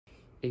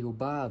Hey, yo,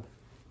 Bob.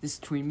 This is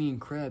between me and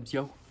Krabs,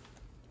 yo.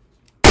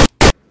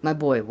 My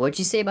boy, what'd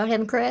you say about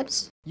having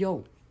crabs?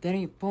 Yo, that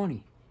ain't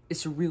funny.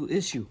 It's a real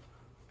issue.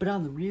 But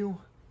on the real,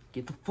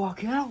 get the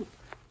fuck out.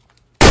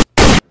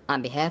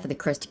 On behalf of the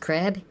Krusty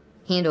Krab,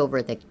 hand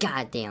over the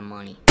goddamn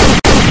money.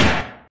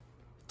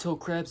 Tell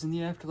Krabs in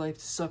the afterlife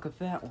to suck a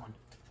fat one.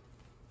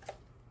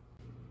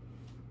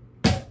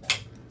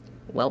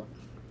 Well,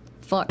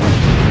 fuck.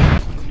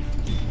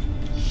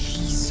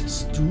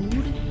 Jesus,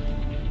 dude.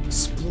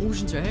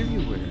 Explosions are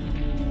everywhere.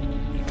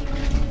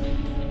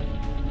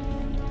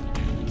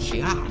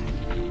 God.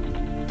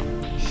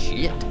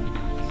 Shit.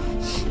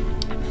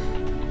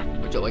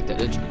 Would you like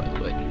that intro, by the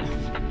way?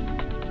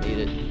 Made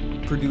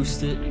it,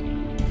 produced it,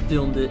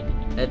 filmed it,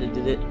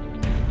 edited it,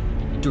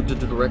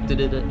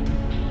 directed it,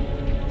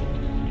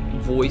 I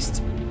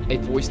voiced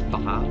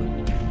Bob.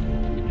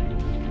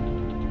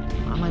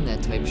 I'm on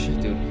that type of shit,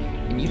 dude.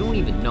 And you don't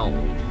even know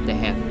the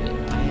half of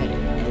it. I had to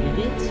edit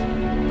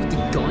it with the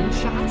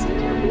gunshots in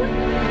there, boy.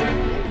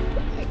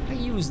 I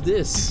used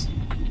this.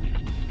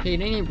 Hey,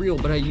 it ain't real,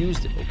 but I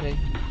used it, okay?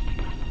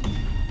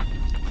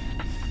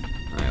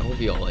 Alright, I hope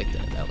you all like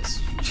that. That was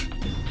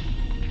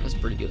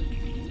pretty good.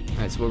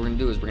 Alright, so what we're gonna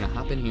do is we're gonna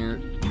hop in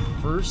here.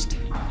 First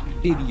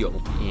video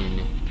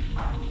in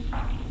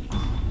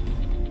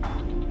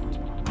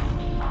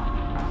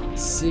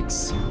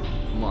 6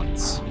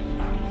 months.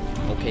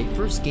 Okay,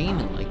 first game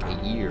in like a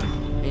year.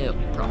 Yeah,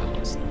 probably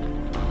less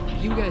than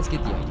that. You guys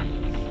get the idea.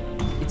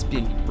 It's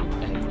been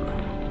forever.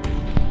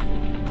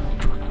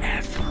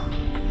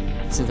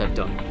 Since I've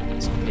done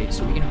this, okay?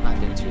 So we're gonna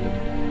hop into it.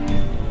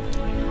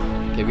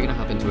 Okay, we're gonna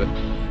hop into it.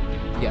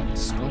 Yeah,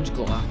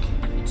 SpongeGlock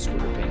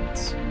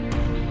SquarePants.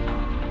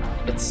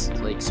 It's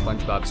like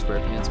SpongeBob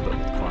SquarePants, but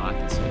with Glock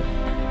instead of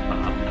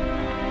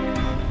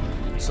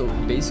Bob. So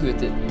basically what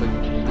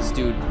this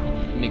dude,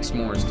 Nick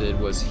S'mores, did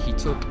was he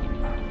took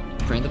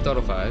Grand Theft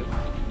Auto 5,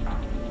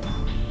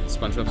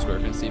 SpongeBob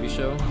SquarePants TV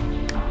show,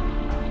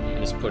 and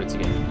just put it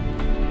together.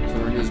 So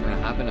what we're gonna do is we're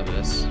gonna hop into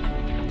this,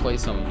 play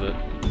some of it,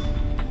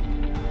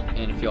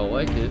 and if y'all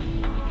like it,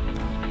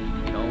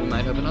 you know, we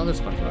might have another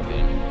SpongeBob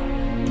game.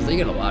 Because they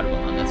get a lot of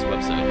them on this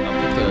website.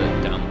 I'll put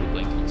the download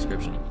link in the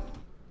description.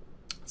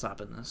 Let's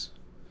hop in this.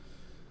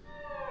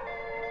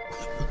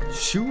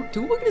 Shoot,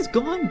 dude, look at his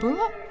gun,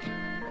 bro.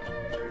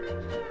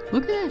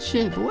 Look at that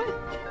shit, boy.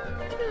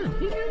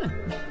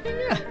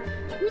 Yeah.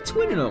 We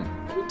twinning them.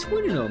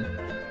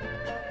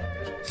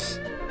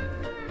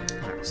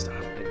 Alright,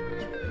 stop.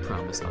 I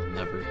promise I'll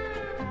never.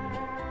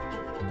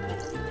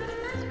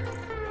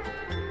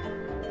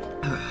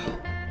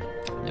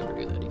 Never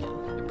do that again.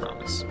 I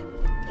promise.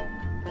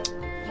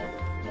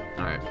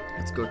 Alright,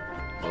 let's go.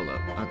 Hold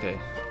up. Okay.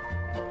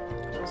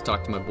 Let's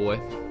talk to my boy.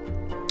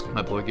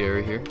 My boy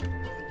Gary here.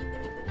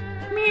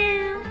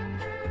 Meow.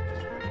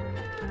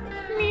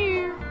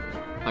 Meow.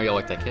 Oh, y'all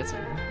like that cat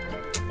sound?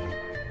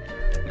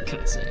 What can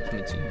I say?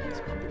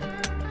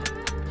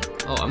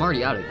 Oh, I'm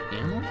already out of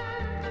ammo?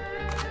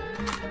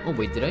 Oh,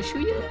 wait, did I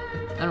shoot you?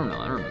 I don't know.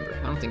 I don't remember.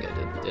 I don't think I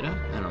did. Did I?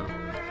 I don't know.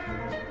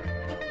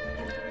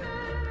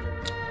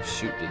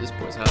 Shoot, dude, this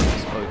boy's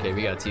house. Okay,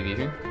 we got a TV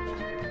here.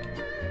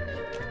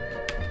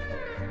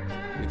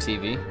 Your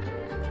TV.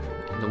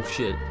 No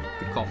shit.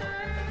 Good call.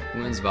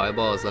 Women's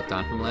volleyball is left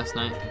on from last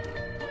night.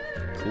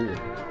 Cool.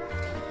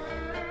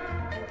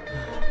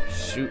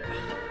 Shoot.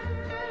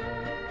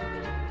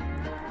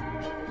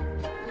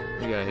 What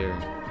do you got here?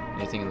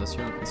 Anything in this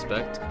room?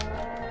 Inspect.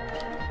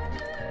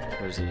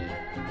 There's a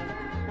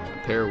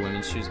pair of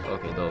women's shoes.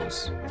 Okay,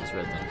 those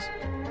red things.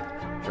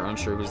 If you're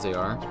unsure whose they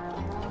are,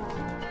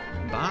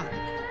 bye.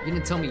 You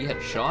didn't tell me you had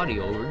a shoddy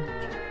over.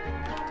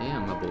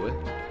 Damn, my boy.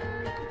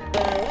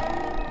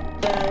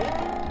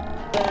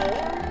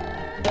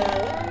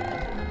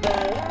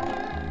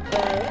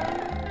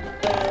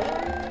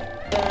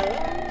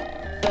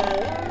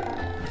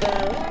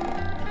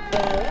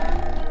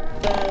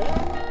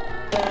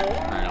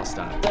 Alright, I'll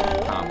stop.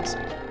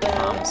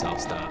 Promise I'll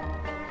stop.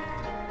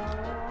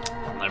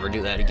 I'll never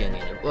do that again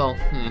either. Well,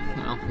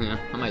 yeah,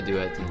 I might do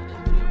it at the end of the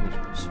video.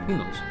 Who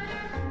knows?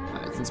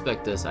 Alright, let's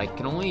inspect this. I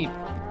can only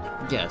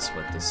guess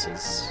what this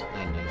is.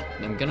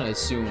 I'm gonna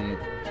assume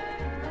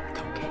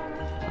cocaine.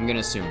 I'm gonna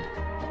assume.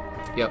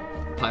 Yep,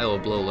 pile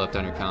of blow left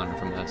on your counter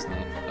from last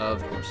night.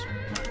 Of course.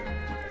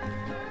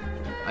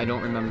 I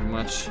don't remember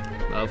much.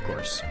 Of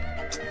course.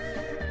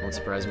 Won't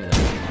surprise me that.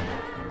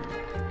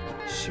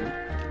 Shoot.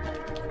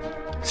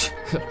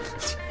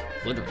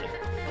 Literally.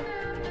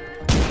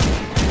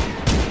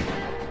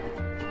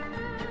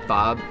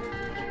 Bob,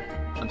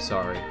 I'm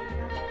sorry.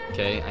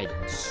 Okay, I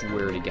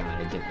swear to God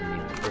I didn't mean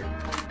it.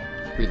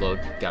 Reload.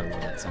 Gotta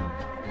load that sound.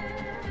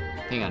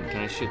 Hang on,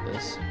 can I shoot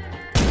this?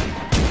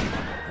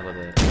 How about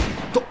that?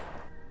 Oh!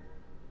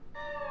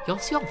 Y'all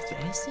see how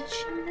fast that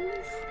shit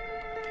move?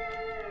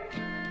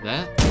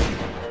 That?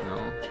 No.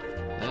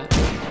 That?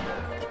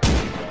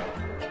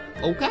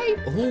 Okay.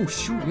 Oh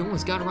shoot, you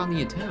almost got around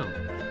the antenna.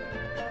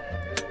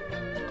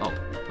 Oh,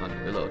 okay,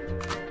 reload.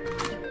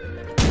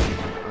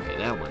 Okay,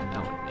 that one,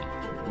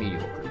 man.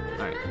 Mediocre.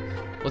 Alright.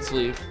 Let's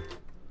leave.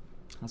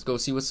 Let's go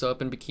see what's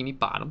up in Bikini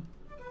Bottom.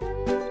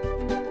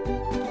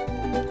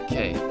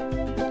 Okay.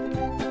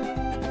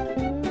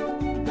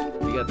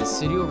 We got the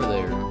city over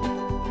there.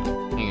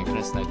 Hang on, can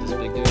I snipe this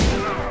big dude?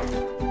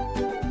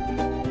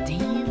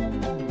 Damn.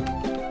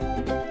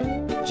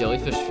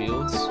 Jellyfish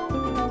Fields.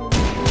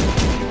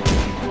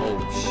 Oh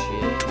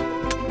shit.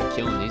 I'm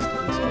killing these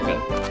dudes. Okay.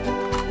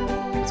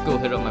 Let's go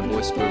hit up my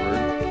boy Squidward.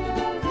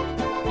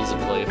 He's a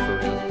player for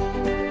real.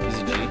 He's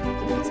a G.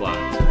 It's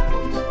locked. Of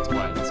course. It's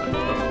quiet inside. Of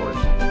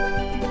course.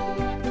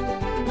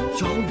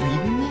 Y'all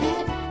reading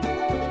that?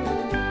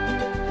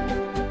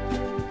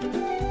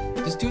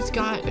 This dude's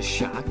got a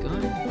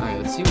shotgun? Alright,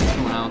 let's see what's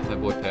going on with my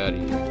boy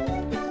Patty.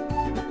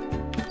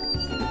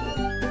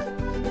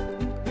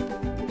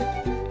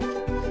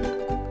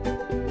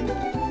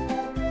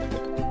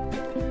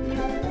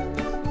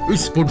 Hey,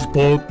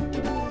 SpongeBob.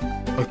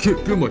 I can't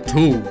feel my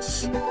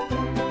toes.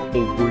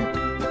 Oh, wait.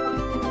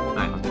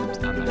 I'm not gonna do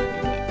that.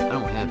 I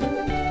don't have it.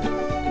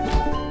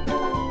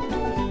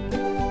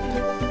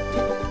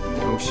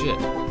 Oh shit.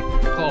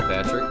 Call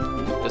Patrick.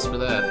 Just for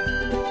that.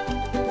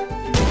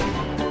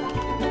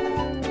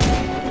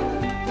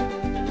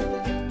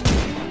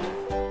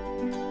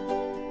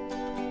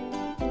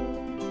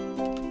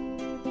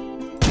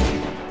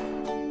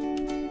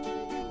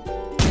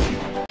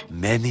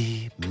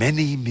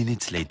 Many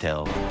minutes later.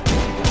 Oh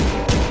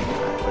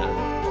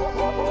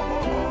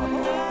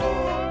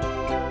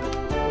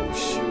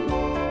shoot.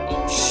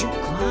 Oh shoot,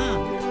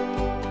 climb!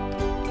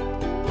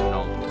 Oh no,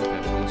 okay,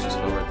 let's just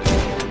go right there.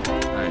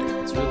 Alright,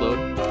 let's reload.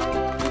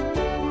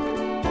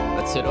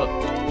 Let's hit up.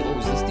 Oh,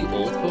 is this the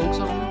old folks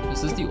home?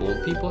 Is this the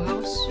old people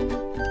house?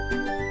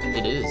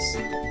 It is.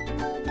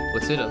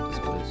 Let's hit up this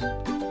place.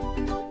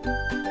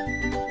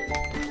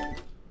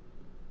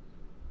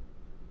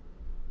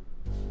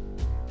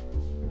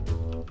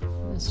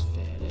 This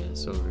fat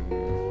ass over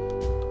here.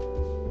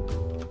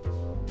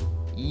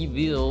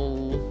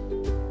 Evil.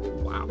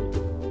 Wow.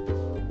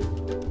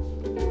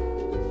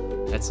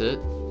 That's it?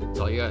 That's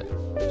all you got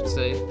to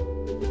say?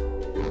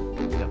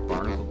 You got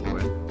Barnacle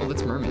Boy. Oh,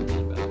 that's Mermaid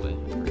Man, by the way.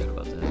 I forgot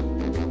about that.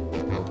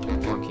 Oh,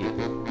 Monkey.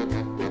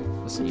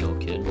 Listen, you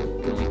little kid.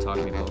 You can only talk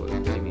to me about what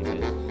made me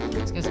mad.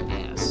 This guy's an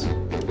ass.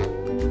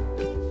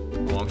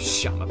 Oh, I'm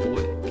shot, my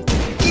boy.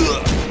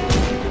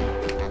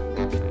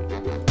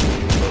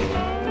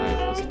 Alright,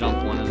 let's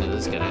dump one into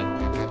this guy.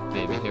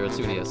 Maybe. Here, let's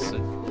see what he has to say.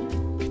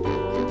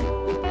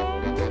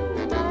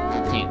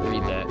 Can't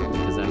read that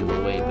because I'm in the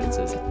way, but it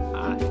says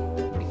I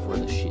before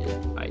the shit.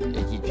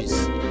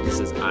 It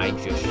says I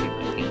just shit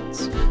my pants.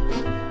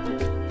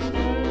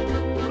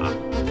 Wow.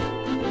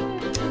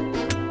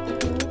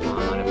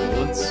 I'm out of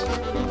bullets.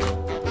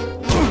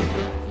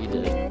 He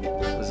did.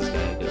 What's this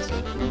guy I guess?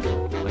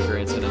 My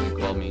grandson hasn't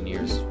called me in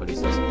years, is what he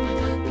says.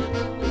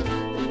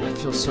 I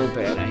feel so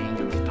bad I ain't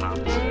gonna pop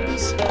his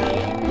ass. I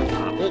ain't gonna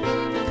pop. Oh.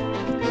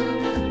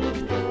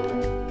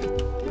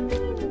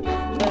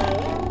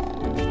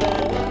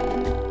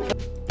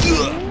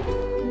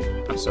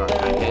 I'm sorry, I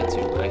had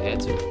to.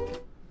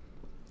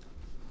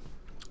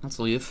 Let's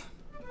leave.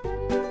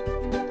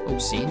 Oh,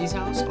 Sandy's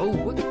house? Oh,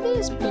 look at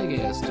this big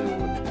ass dude.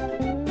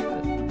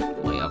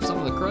 Lay off some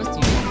of the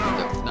crusty,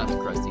 no, not the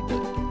crusty,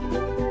 but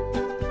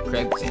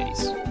crab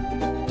patties.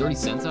 30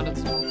 cents out of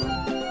this motherfucker?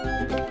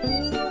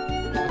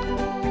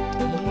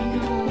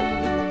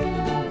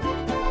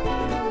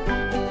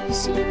 You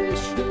see this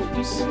shit?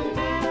 You see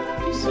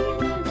this?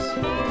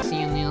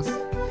 Seeing this?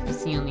 You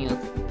seeing this?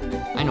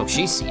 I know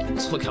she's seeing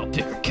this. Look how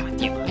big her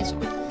goddamn eyes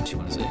are. She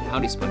wanna say,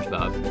 howdy,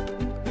 SpongeBob.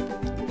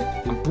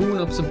 I'm brewing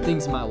up some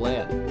things in my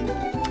lab.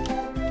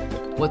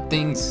 What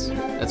things?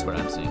 That's what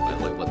I'm saying, by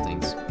the way, what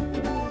things?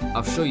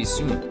 I'll show you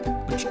soon,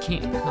 but you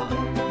can't, huh?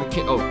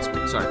 Oh,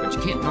 sorry, but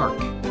you can't narc.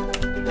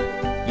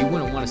 You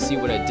wouldn't want to see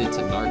what I did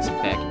to narcs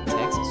back in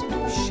Texas.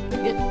 Oh,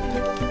 shit.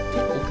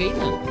 Okay,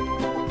 then.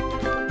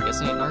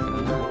 Guess I ain't narking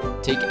on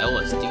her. Take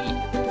LSD.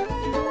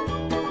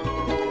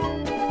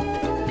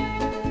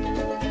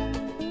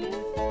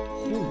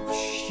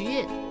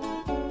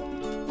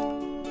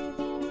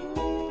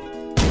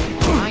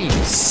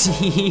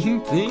 Seeing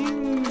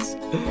things?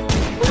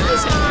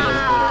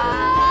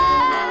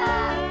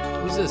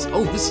 Who's this?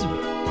 Oh, this is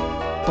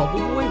Bubble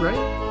Boy,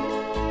 right?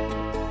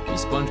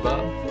 He's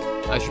SpongeBob.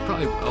 I should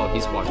probably. Oh,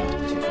 he's walking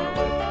too far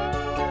away.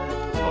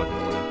 He's walking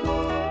away.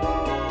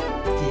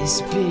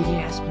 This big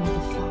ass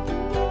motherfucker.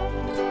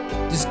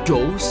 This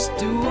ghost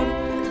dude?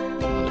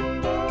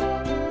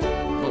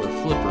 Mother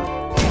flipper.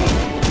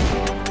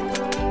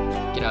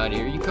 Get out of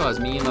here. You caused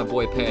me and my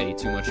boy Patty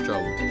too much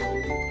trouble.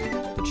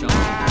 But you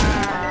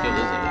kill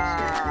his ass.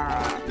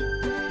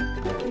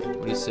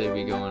 What do you say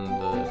we go in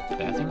the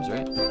bathrooms,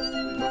 right?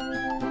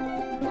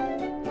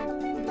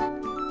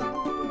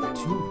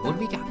 Dude, what do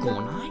we got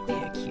going on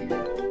back here?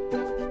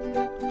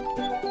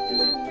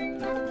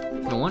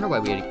 No wonder why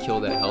we had to kill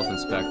that health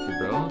inspector,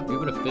 bro. We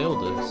would have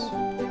failed this.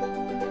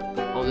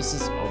 Oh, this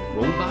is a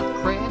robot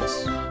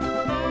crabs?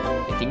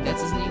 I think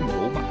that's his name,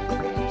 robot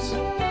crabs.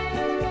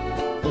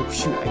 Oh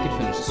shoot, I could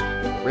finish this.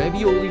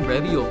 Ravioli,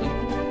 ravioli.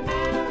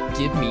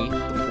 Give me the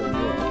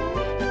formula.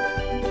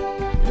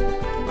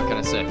 What can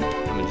I say?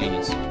 I'm a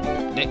genius.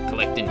 Debt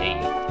collecting.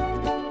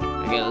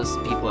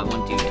 I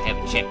want to have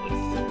a chat with.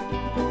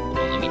 Don't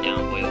let me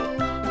down, boy.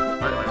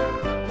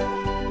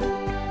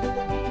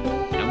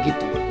 Now get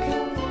to work.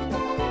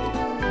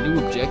 New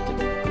objective.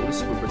 Go to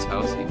SquarePants'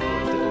 house and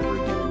collect the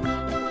overdue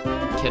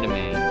Gettin. I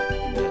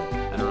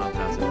don't know how to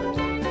pronounce that word.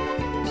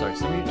 Sorry,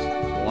 somebody just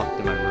walked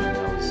in my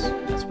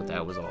room. That's what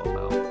that was all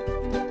about.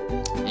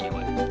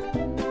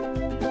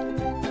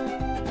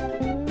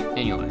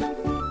 Anyway.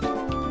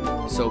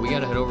 So we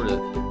gotta head over to...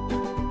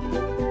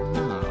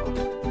 Oh.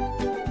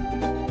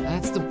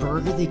 That's the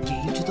burger they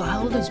gave to the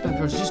health inspector.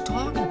 I was just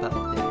talking about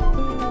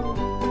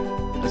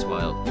that. That's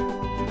wild. I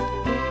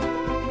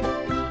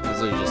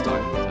was literally just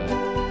talking about that.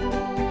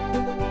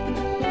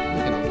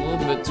 Looking a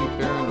little bit too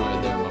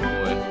paranoid there, my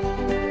boy.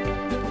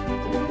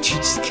 You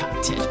just got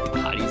dead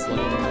bodies laying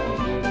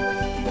around, dude.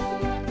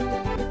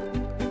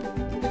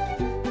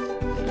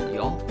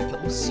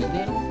 Y'all see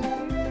that?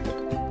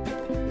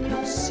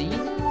 See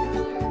that?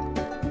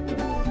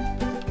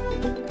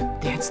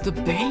 That's the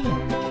bank.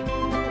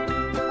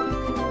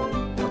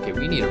 Okay,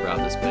 we need to rob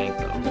this bank,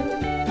 though.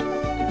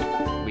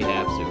 We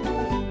have to.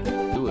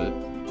 Do it.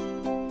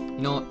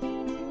 You know what?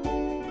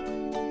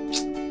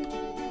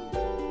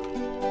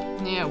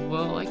 Yeah,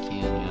 well, I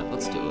can, yeah.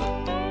 Let's do it.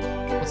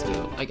 Let's do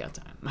it. I got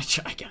time.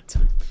 I got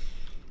time.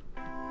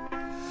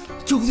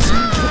 Yo, this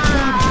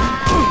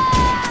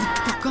motherfucker! Get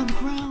the fuck on the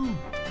ground!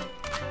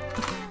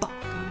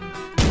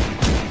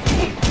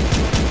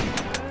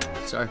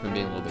 Sorry for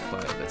being a little bit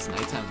quiet, but it's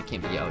nighttime. I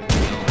can't be out here.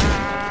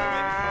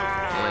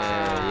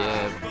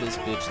 Yeah, this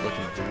bitch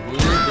looking a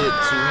little bit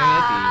too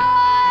happy.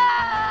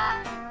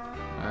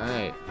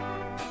 Alright.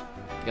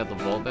 Got the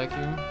vault back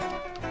here.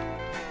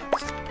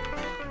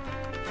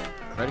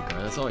 Credit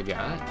card, that's all I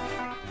got?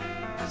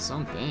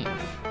 Something.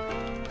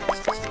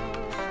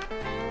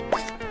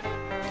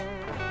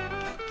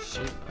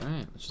 Shit,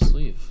 alright, let's just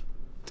leave.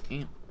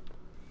 Damn.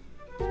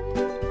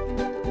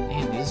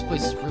 Damn, this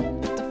place is real.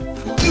 What the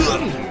fuck is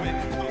here?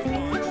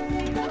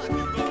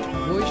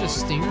 Boy's just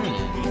staring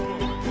at me.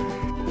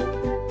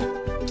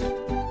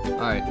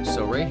 Alright,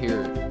 so right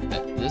here,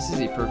 this is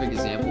a perfect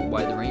example of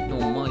why there ain't no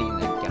money in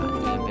that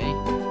goddamn bank.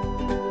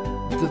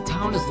 The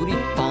town is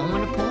literally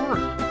falling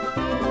apart.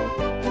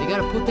 They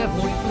gotta put that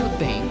money from the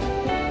bank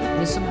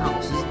into some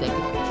houses that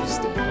can just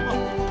stand up.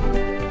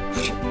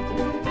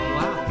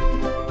 Wow.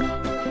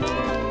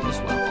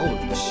 Just wow. Oh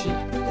shit.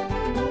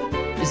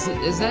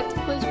 Is that the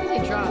place where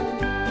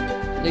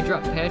they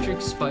dropped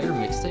Patrick's Fire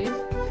mixtape?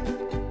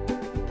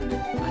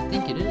 I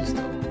think it is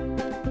though.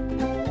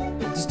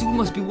 This dude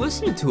must be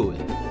listening to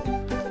it.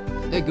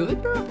 That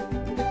good, bro?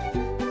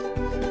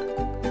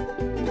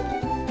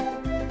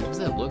 What was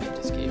that look you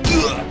just gave me?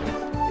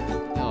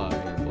 Hell out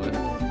of here, boy.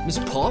 Miss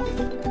Puff?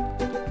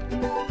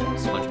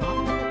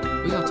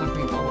 SpongeGlock? We gotta talk to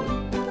me about it.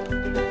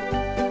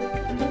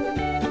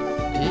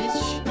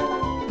 Bitch?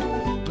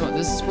 No,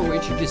 this is for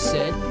what you just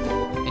said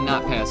and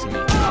not passing me.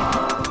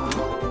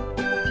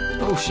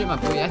 Oh shit, my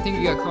boy. I think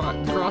you got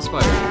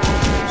crossfire.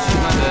 Shit,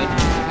 my bad.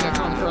 You got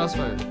caught in the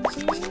crossfire.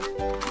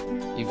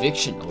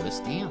 Eviction notice.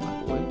 Damn,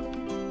 my boy.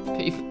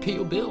 Pay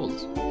your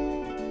bills.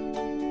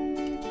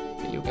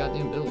 Pay your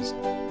goddamn bills.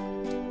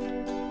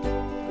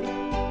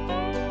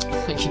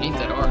 It ain't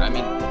that hard. I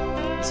mean,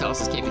 these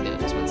houses can't be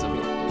that expensive.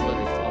 They'll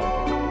literally fall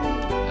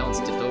apart. That one's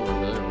tipped over,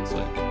 really, it looks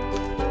like.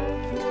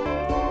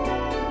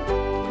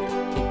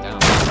 Take down.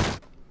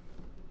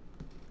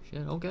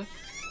 Shit, okay.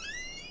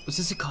 Was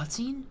this a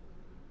cutscene?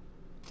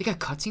 They got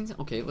cutscenes?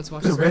 Okay, let's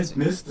watch this. The red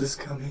mist is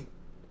coming.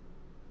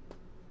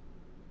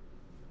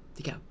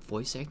 They got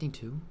voice acting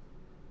too?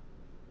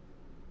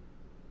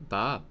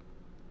 Bob,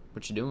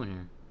 what you doing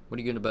here? What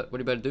are you about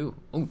to do?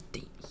 Oh,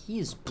 dang, he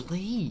is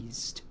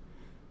blazed.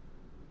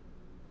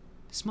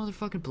 This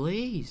motherfucking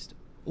blazed.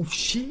 Oh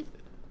shit.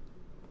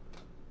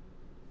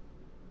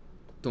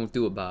 Don't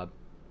do it, Bob.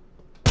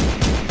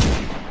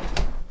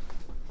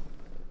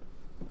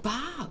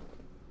 Bob!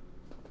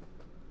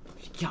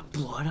 He got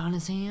blood on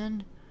his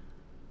hand?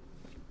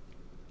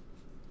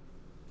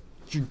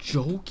 You're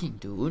joking,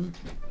 dude.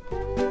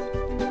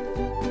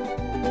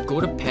 Go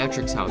to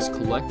Patrick's house,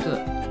 collect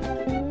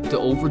the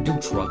overdue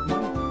drug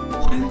money?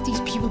 Why aren't these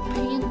people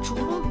paying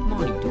drug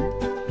money, dude?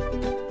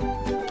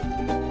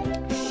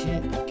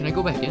 Shit. Can I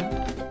go back in?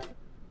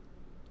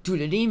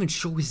 Dude, it didn't even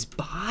show his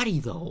body,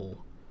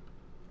 though.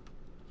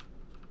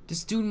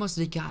 This dude must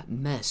have got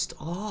messed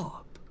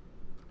up.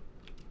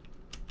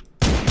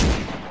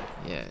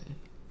 Yeah.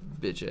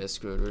 Bitch ass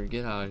Scroder.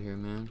 Get out of here,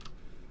 man.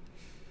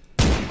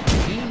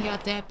 He ain't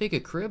got that big a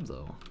crib,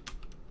 though.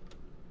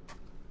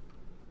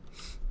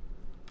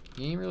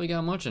 He ain't really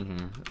got much in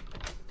here.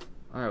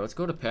 Alright, let's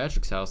go to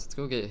Patrick's house. Let's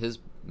go get his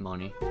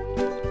money. Yeah,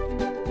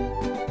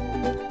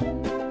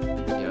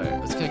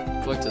 alright, let's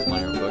collect his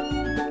money real quick.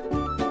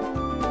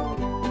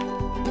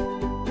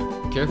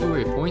 Careful where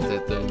you point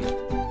that thing.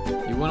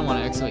 You wouldn't want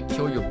to accidentally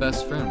kill your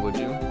best friend, would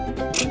you?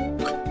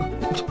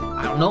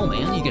 I don't know,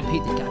 man. You gonna pay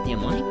the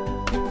goddamn money?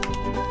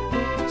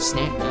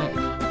 Snap back.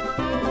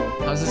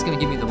 How's this gonna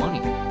give me the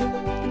money?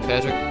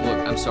 Patrick,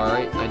 look, I'm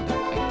sorry. I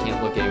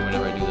can't look at you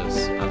whenever I do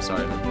this. I'm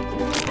sorry, man.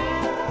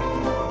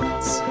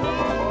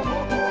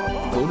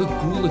 Go to to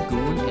Goo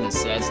Lagoon and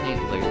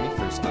assassinate Larry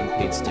for his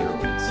unpaid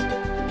steroids.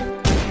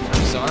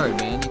 I'm sorry,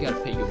 man. You gotta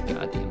pay your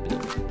goddamn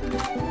bill.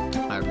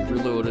 Alright, we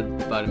reloaded.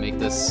 About to make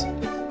this.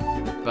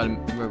 We're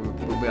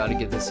about to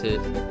get this hit.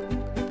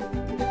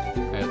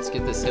 Alright, let's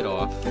get this hit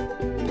off.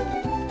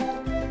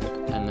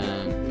 And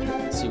then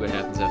let's see what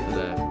happens after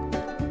that.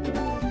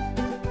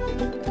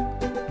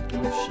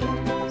 Oh shit.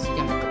 Has he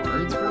got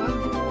guards, bro?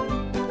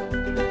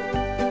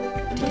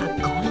 They got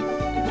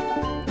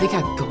guns? They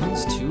got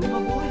guns too,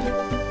 my boy?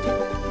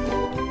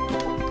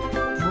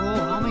 Bro,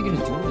 how am I gonna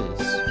do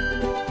this?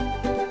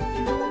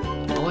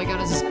 All I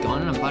got is this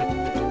gun and I'm about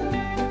to...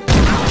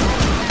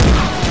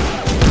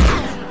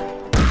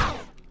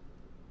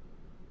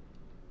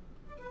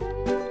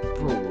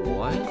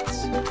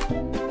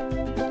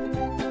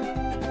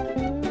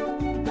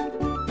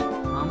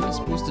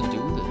 Supposed to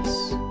do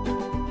this?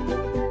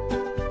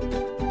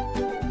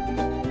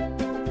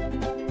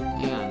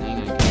 Hang on.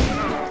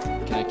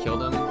 Can I kill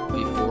them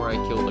before I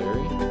kill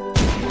Larry?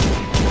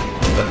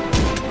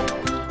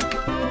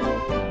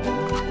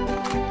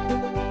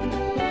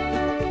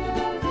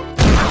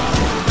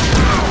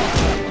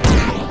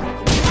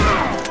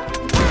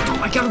 Oh,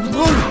 I got him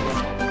reloaded!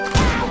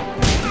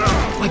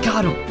 I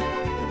got him!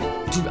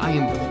 Dude,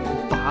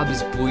 Bob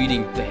is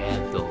bleeding bad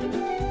though.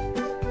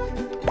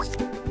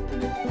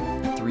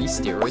 3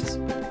 steroids?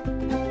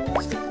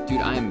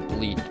 Dude, I am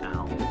bleeding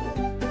out.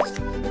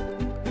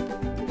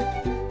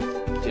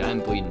 Dude, I'm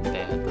bleeding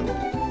bad, bro.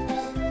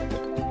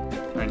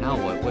 Alright, now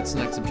what? What's the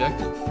next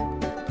objective?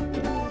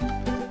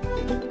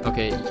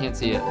 Okay, you can't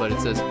see it, but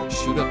it says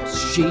shoot up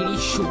Shady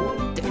Shore.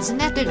 Isn't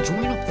that the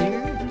joint up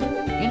there?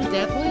 Ain't it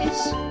that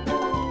place?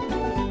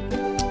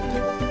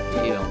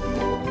 Yeah.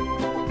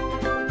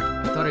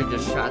 I thought I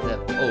just shot that.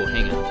 Oh,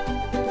 hang on.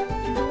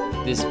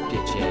 This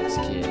bitch ass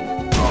kid.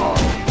 Oh.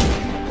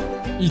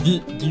 Do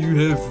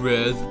you have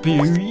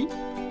raspberry?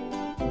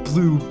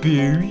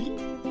 Blueberry?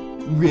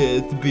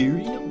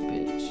 Raspberry? No,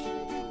 bitch.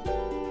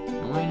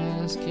 Annoying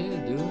ass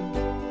kid, dude.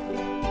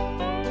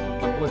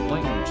 My boy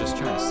Blanton was just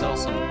trying to sell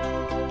some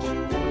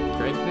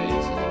great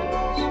face.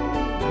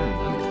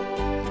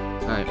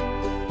 Alright.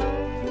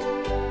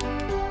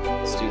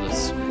 Let's do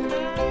this.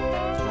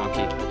 Come on,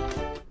 kid.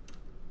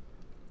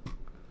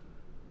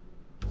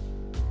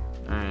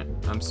 Alright,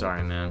 I'm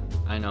sorry, man.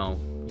 I know,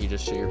 you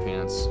just shit your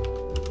pants.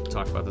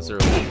 Talked about this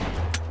earlier.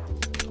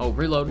 Oh,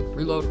 reload. I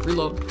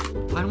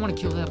don't want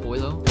to kill that boy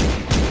though.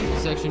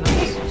 He's actually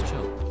nice. Let's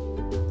chill.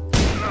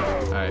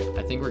 Alright,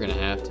 I think we're gonna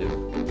have to.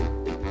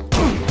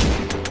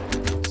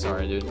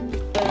 Sorry, dude.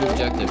 New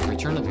objective.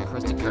 Return to the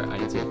Krusty Krab. I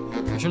need to.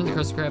 Return to the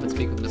Krusty Krab and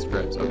speak with Mr.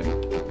 Krabs. Okay.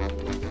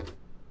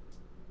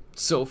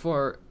 So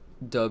far,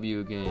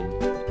 W game.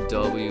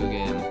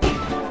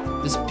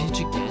 This bitch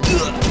again?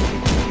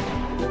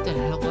 Get the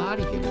hell out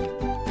of here.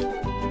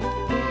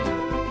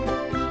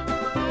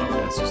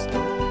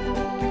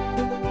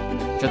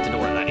 Shut the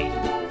door, laddie.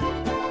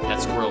 That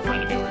squirrel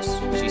friend of yours.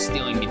 She's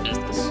stealing me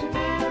business.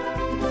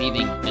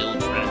 Thieving bill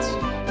threats.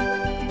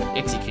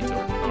 Executor.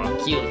 Oh,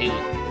 kill him.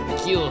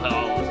 Kill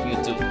all you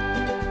two.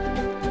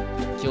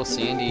 Kill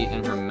Sandy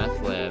and her meth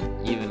lab.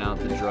 Even out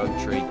the drug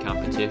trade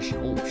competition.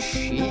 Oh,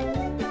 shit.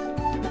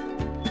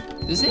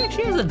 This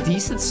actually has a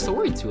decent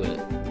story to it.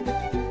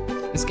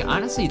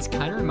 Honestly, it's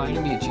kind of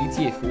reminding me of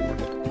GTA 4.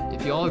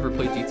 If y'all ever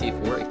played GTA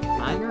 4, it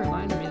kind of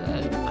reminded me of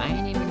that. I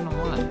ain't even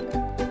gonna lie.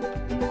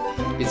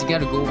 Is you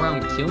gotta go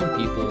around killing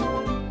people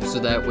so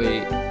that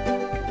way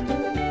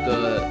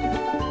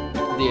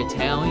the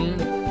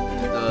Italian, I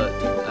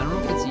don't know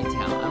if it's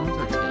Italian, I don't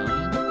know if they're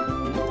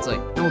Italian. It's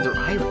like, no, they're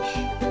Irish,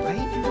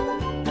 right?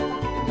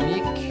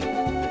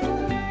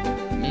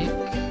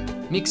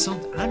 Mick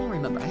something, I don't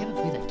remember. I haven't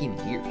played that game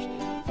in years.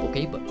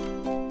 Okay, but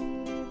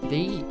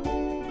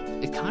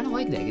it's kind of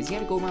like that, because you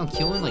gotta go around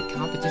killing like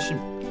competition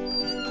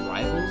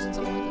rivals and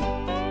something like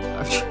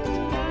that.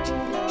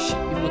 Shit,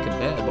 you're looking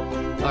bad, but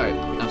alright,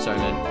 I'm sorry,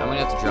 man. I'm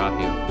gonna have to drop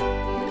you.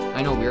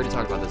 I know, we already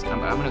talked about this. I'm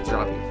gonna have to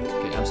drop you.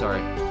 Okay, I'm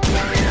sorry. I'm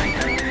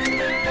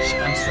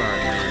sorry,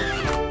 man.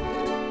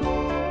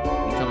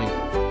 Incoming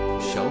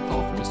shell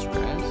call from Mr.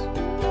 Krabs?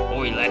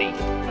 Oi, laddie.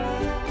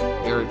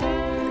 There are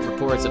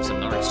reports of some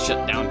narcs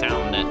shut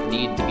downtown that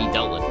need to be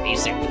dealt with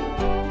ASAP.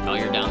 While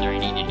you're down there, I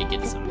need you to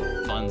get some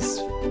funds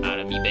out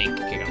of me bank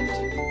account,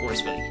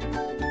 forcefully.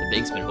 The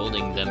bank's been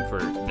holding them for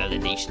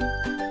validation.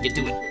 Get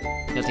to it.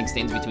 Nothing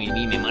stands between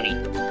me and my money.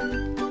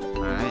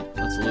 Alright,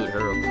 let's loot her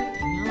real quick.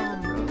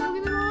 Damn, bro, look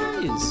at her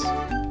eyes.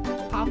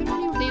 Popping on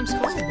your damn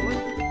skull, boy.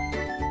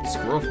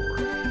 Squirrel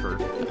for, I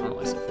don't know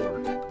what I said for.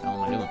 What the hell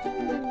am I doing?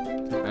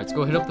 Alright, let's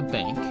go hit up the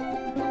bank.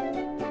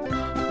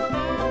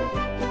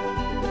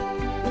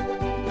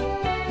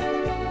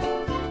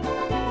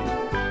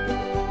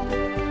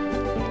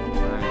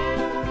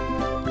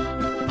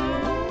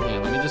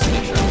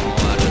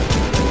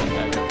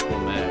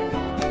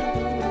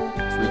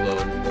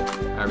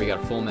 We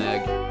got a full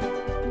mag.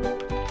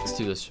 Let's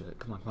do this shit.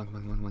 Come on.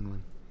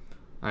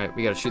 Alright,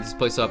 we gotta shoot this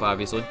place up,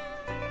 obviously.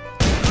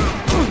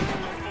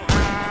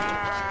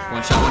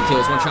 One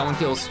shot, one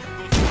kills.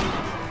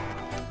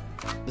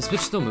 This bitch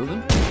still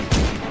moving?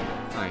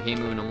 Alright, Alright, he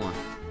ain't moving no more.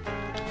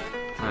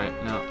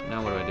 Alright,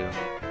 now what do I do?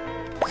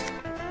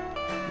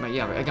 Right,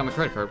 yeah, I got my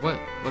credit card. What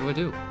do I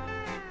do?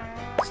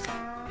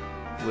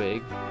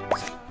 Wig.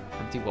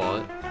 Empty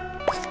wallet.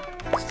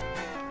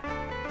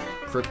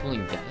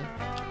 Crippling debt?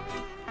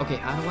 Okay,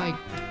 how do I...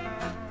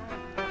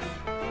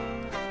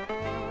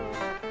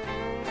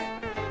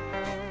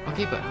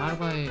 Okay, but how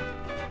do I...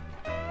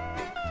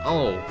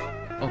 Oh,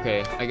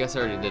 okay, I guess I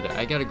already did it.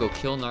 I gotta go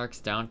kill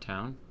narcs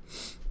downtown.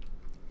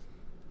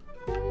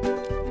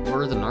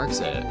 Where are the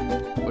narcs at?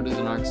 What do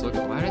the narcs look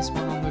like? Why did I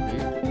spawn all the way over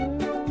here?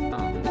 Oh.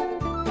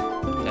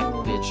 That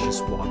bitch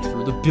just walked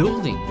through the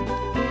building. What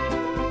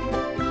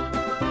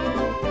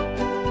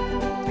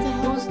the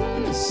hell is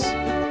this?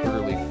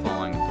 Literally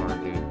falling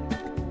apart, dude.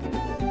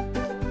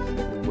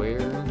 Where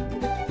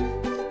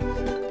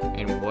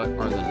and what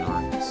are the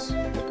narcs?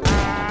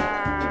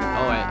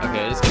 Oh,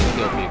 okay, I just gotta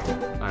kill people.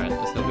 Alright,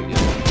 that's no big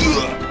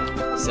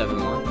deal. 7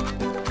 more.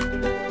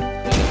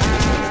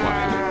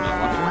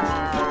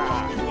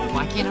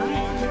 Why can't I?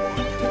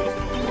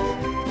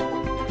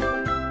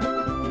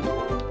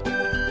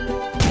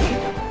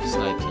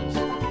 Snipers.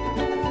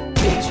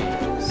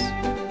 Bitches.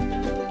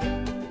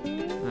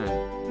 Alright,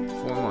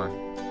 4 more.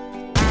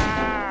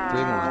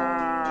 3 more.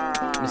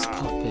 Miss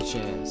Puff bitch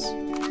ass.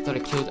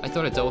 I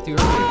thought I dealt with you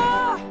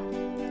earlier.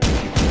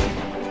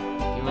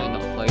 You might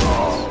not like this.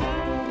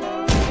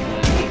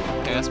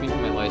 Ask me for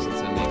my license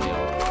and maybe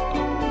I'll...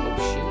 Oh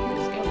shit,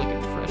 this guy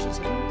looking fresh as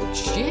hell. Oh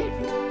shit!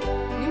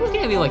 What are you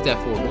looking at me like that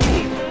for, boy?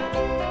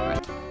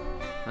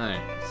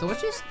 Alright, so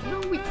let's just, you know,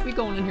 we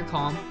going in here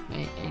calm.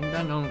 Ain't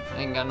got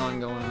nothing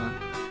going on.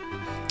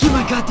 Give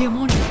my goddamn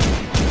money!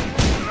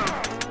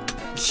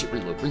 Shit,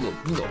 reload. And there's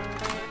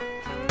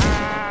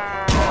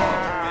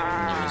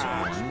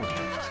one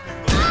left.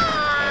 I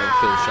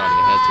killed the shotty,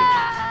 I had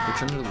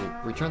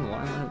to. Return the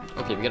line.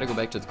 Okay, we gotta go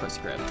back to the Krusty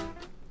Krab.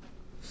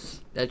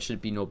 That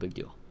should be no big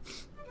deal.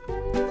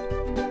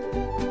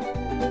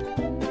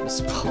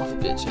 Miss Puff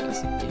bitch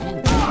ass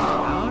again. Get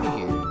out of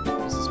here.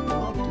 Mrs.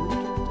 Puff, dude.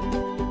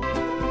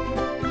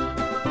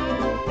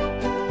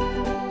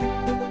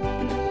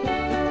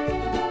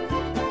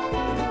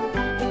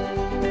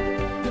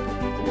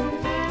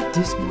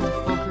 This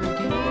motherfucker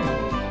again.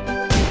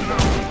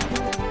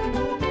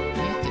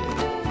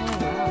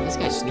 Wow, this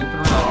guy's snooping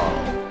around.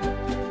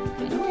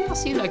 Anybody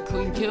else see that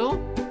clean kill?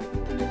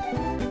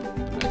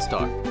 Let's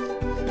talk.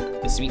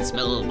 The sweet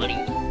smell of money.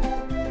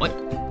 What?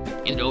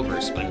 Hand it over,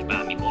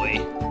 SpongeBob, me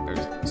boy. Or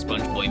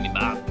SpongeBoy, me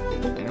Bob.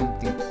 I don't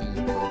think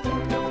he broke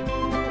it down.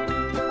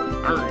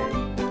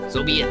 Alright,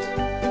 so be it.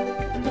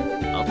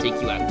 I'll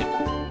take you out to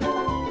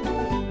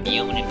be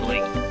own and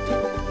play.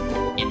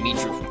 And meet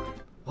your form.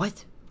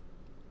 What?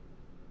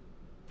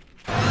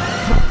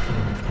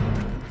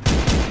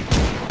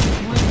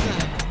 What the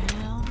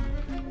hell?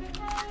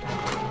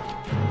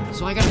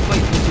 So I gotta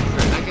fight Mr.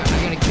 Krabs. I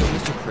gotta kill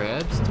Mr.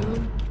 Krabs,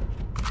 dude?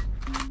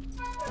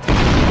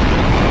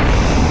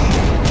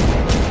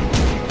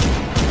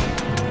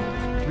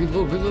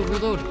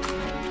 Reload.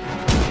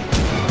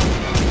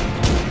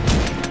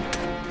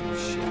 Oh,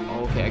 shit.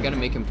 Oh, okay, I gotta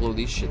make him blow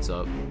these shits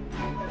up.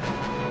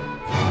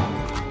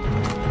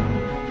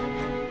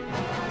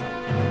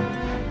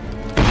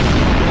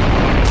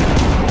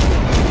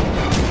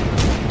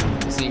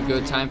 This ain't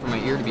good time for my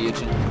ear to be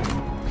itching. I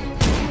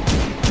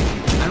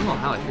don't know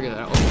how I figured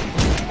that out. Oh,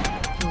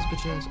 kill this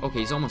bitch ass. Okay,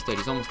 he's almost dead.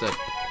 He's almost dead,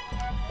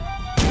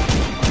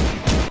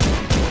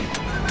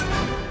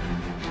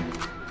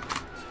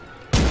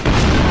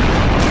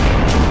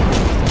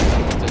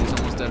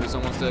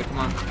 come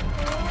on.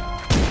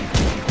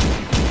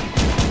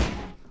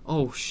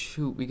 Oh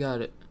shoot, we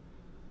got it.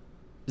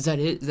 Is that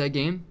it? Is that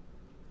game?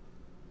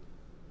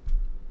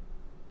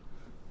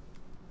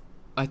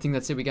 I think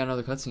that's it, we got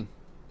another cutscene.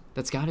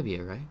 That's gotta be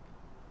it, right?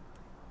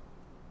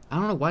 I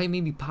don't know why he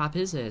made me pop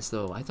his ass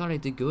though. I thought I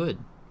did good.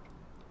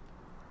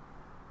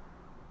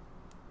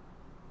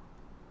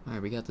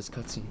 Alright, we got this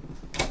cutscene.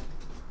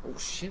 Oh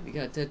shit, we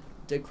got dead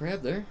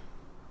crab there.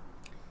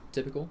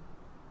 Typical.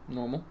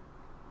 Normal.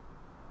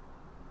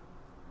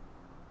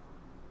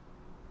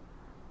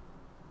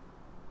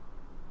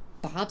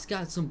 Bob's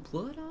got some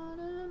blood on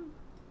him?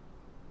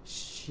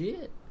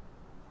 Shit.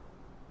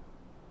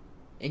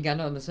 Ain't got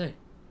nothing to say.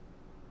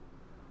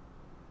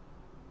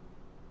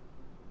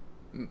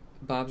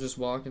 Bob's just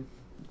walking.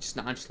 Just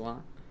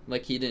nonchalant.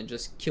 Like he didn't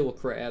just kill a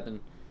crab and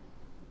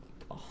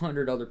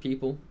 100 other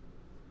people.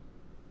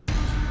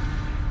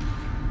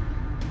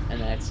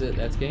 And that's it.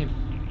 That's game.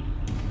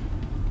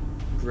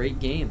 Great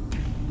game.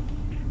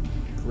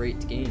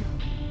 Great game.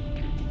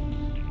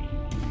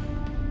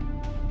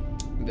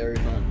 Very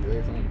fun.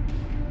 Very fun.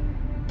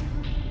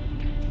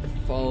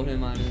 Follow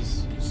him on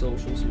his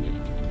socials.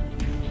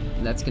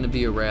 And that's gonna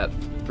be a wrap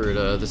for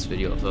this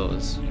video,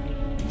 fellas.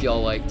 If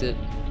y'all liked it,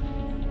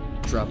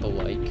 drop a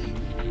like.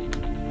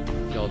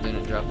 If y'all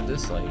didn't, drop a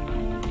dislike.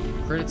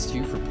 Credits to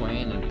you for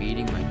playing and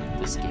beating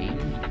this game.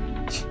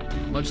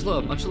 Much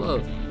love, much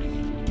love.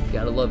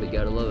 Gotta love it,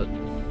 gotta love it.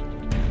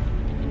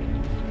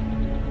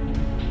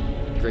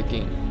 Great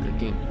game, great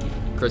game.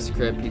 Krusty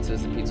Krab pizza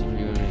is the pizza for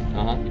you and me.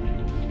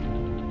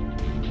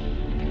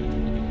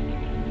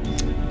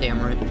 Damn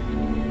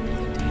right.